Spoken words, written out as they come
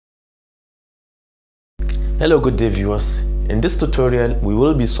Hello, good day viewers. In this tutorial, we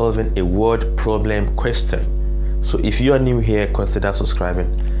will be solving a word problem question. So if you are new here, consider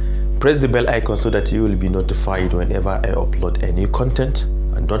subscribing. Press the bell icon so that you will be notified whenever I upload a new content.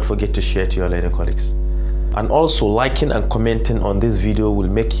 And don't forget to share to your learning colleagues. And also, liking and commenting on this video will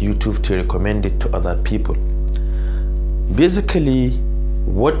make YouTube to recommend it to other people. Basically,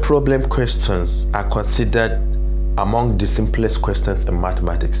 word problem questions are considered among the simplest questions in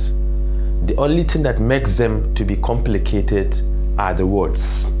mathematics. The only thing that makes them to be complicated are the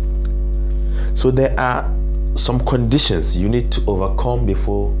words. So there are some conditions you need to overcome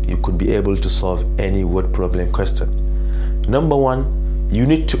before you could be able to solve any word problem question. Number one, you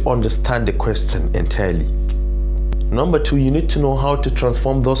need to understand the question entirely. Number two, you need to know how to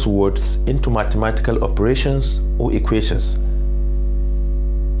transform those words into mathematical operations or equations.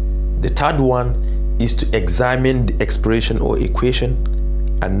 The third one is to examine the expression or equation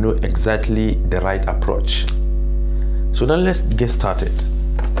and know exactly the right approach. So now let's get started.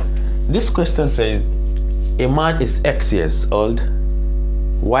 This question says, a man is X years old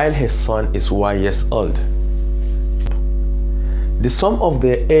while his son is Y years old. The sum of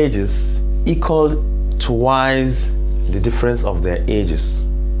their ages equal twice the difference of their ages,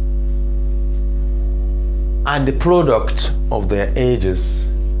 and the product of their ages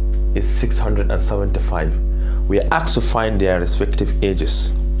is 675. We are asked to find their respective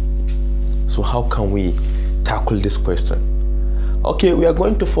ages. So how can we tackle this question? Okay, we are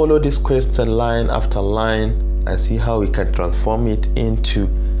going to follow this question line after line and see how we can transform it into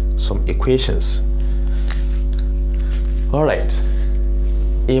some equations. All right,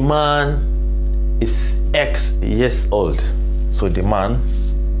 a man is X years old. So the man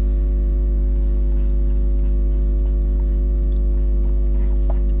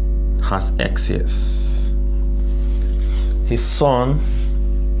has X years. His son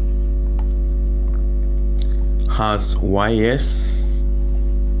has Y years.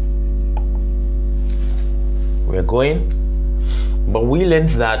 We're going, but we learned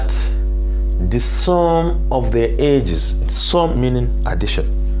that the sum of their ages, sum meaning addition.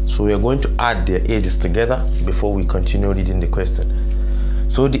 So we are going to add their ages together before we continue reading the question.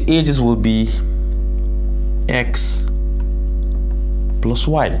 So the ages will be X plus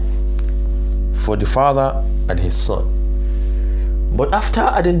Y for the father and his son. But after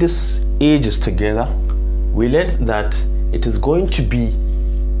adding these ages together, we learned that it is going to be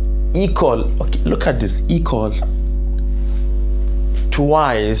equal, okay, look at this, equal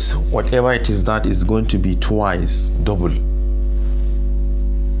twice, whatever it is, that is going to be twice, double,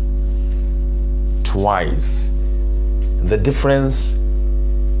 twice the difference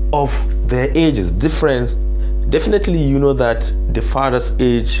of their ages. Difference, definitely you know that the father's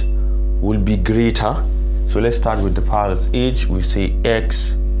age will be greater. So let's start with the father's age. We say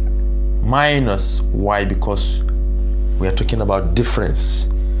X minus Y because we are talking about difference.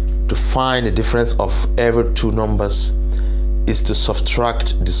 To find the difference of every two numbers is to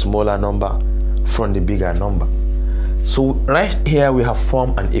subtract the smaller number from the bigger number. So right here we have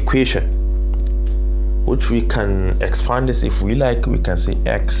formed an equation which we can expand this if we like. We can say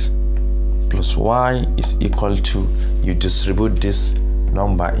X plus Y is equal to, you distribute this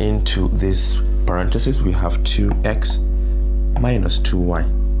number into this parenthesis, we have 2x minus 2y,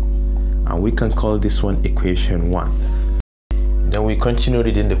 and we can call this one equation 1. Then we continue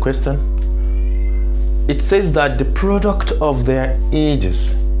reading the question. It says that the product of their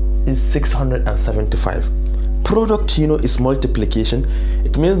ages is 675. Product, you know, is multiplication.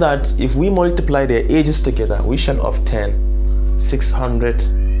 It means that if we multiply their ages together, we shall obtain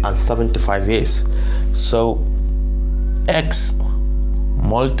 675 years. So X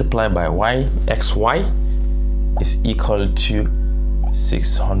multiplied by Y, XY, is equal to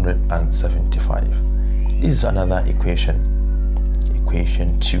 675. This is another equation,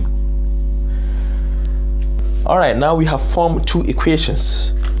 equation 2. All right, now we have formed two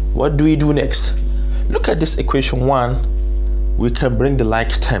equations. What do we do next? Look at this equation 1. We can bring the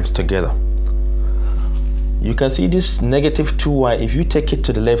like terms together. You can see this negative 2y, if you take it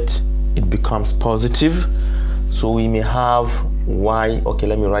to the left, it becomes positive. So we may have Y, okay,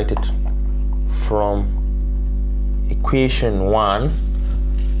 let me write it from equation 1.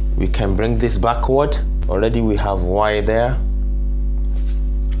 We can bring this backward. Already we have Y there.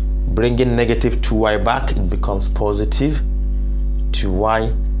 Bringing negative 2y back, it becomes positive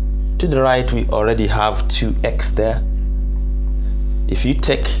 2y. To the right, we already have 2x there. If you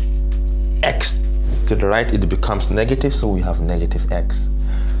take x to the right, it becomes negative, so we have negative x.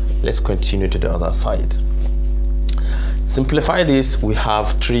 Let's continue to the other side. Simplify this, we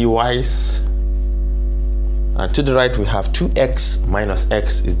have 3y's, and to the right we have 2x minus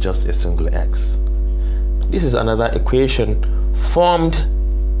x is just a single x. this is another equation formed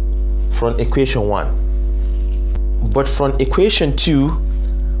from equation 1. But from equation 2,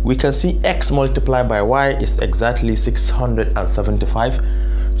 we can see x multiplied by y is exactly 675.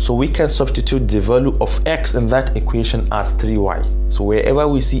 So we can substitute the value of x in that equation as 3y. So wherever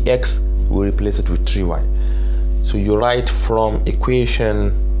we see x, we replace it with 3y. So you write from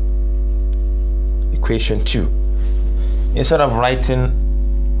equation 2. Instead of writing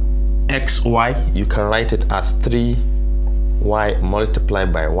xy, you can write it as 3y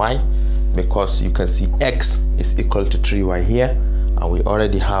multiplied by y, because you can see x is equal to 3y here, and we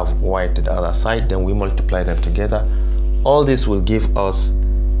already have y to the other side. Then we multiply them together. All this will give us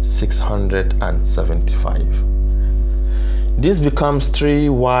 675. This becomes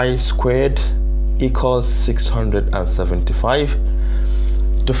 3y squared equals 675.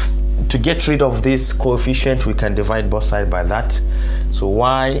 To get rid of this coefficient, we can divide both sides by that. So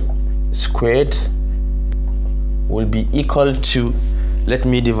y squared will be equal to, let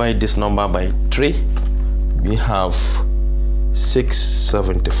me divide this number by 3. We have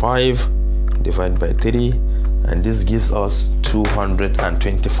 675 divided by 3, and this gives us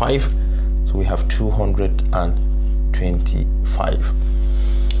 225. So we have 225.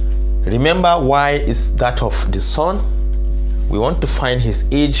 Remember, y is that of the son. We want to find his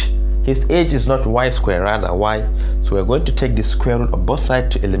age. His age is not y squared, rather y. So we're going to take the square root of both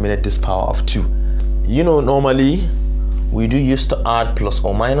sides to eliminate this power of 2. You know, normally we do used to add plus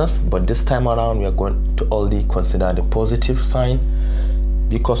or minus, but this time around we are going to only consider the positive sign,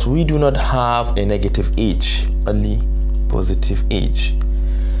 because we do not have a negative age, only positive age.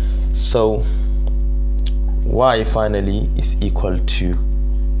 So y finally is equal to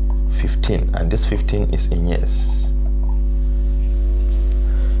 15, and this 15 is in years.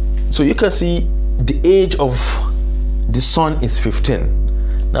 So you can see the age of the son is 15.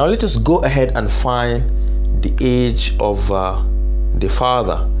 Now let us go ahead and find the age of the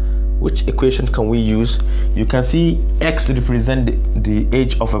father. Which equation can we use? You can see x represent the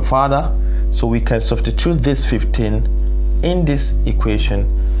age of a father, so we can substitute this 15 in this equation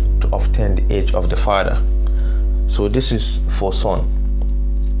to obtain the age of the father. So this is for son.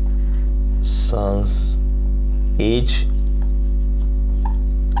 Son's age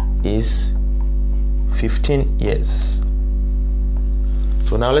is 15 years.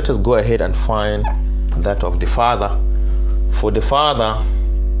 So now let us go ahead and find that of the father. For the father,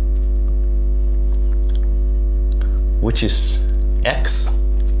 which is x,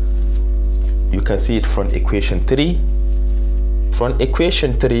 you can see it from equation 3. From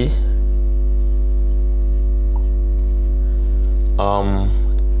equation 3,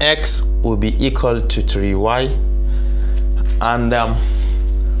 x will be equal to 3y, and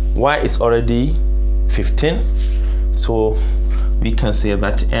y is already 15, so we can say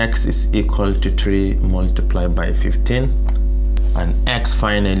that x is equal to 3 multiplied by 15, and x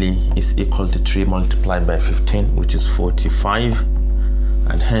finally is equal to 3 multiplied by 15, which is 45,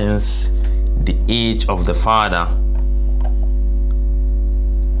 and hence the age of the father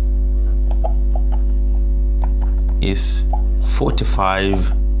is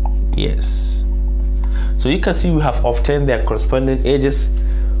 45 years. So you can see we have obtained their corresponding ages.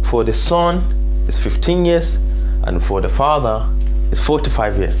 For the son is 15 years, and for the father is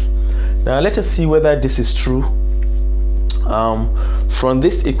 45 years. Now let us see whether this is true. From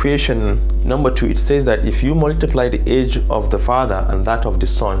this equation number 2, it says that if you multiply the age of the father and that of the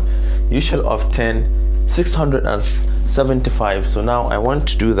son, you shall obtain 675. So now I want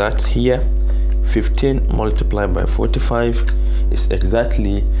to do that here. 15 multiplied by 45 is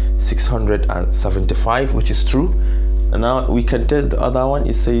exactly 675, which is true. And now we can test the other one.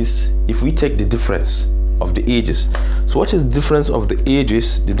 It says if we take the difference of the ages. So what is the difference of the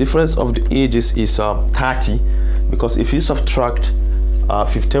ages? The difference of the ages is 30, because if you subtract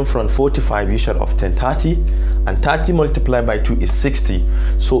 15 from 45, you shall obtain 30, and 30 multiplied by 2 is 60.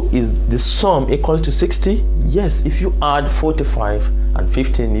 So is the sum equal to 60? Yes. If you add 45 and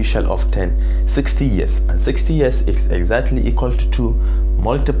 15, you shall obtain 60 years, and 60 years is exactly equal to 2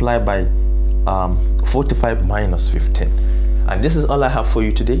 multiplied by 45 minus 15. And this is all I have for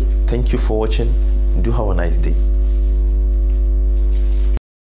you today. Thank you for watching. Do have a nice day.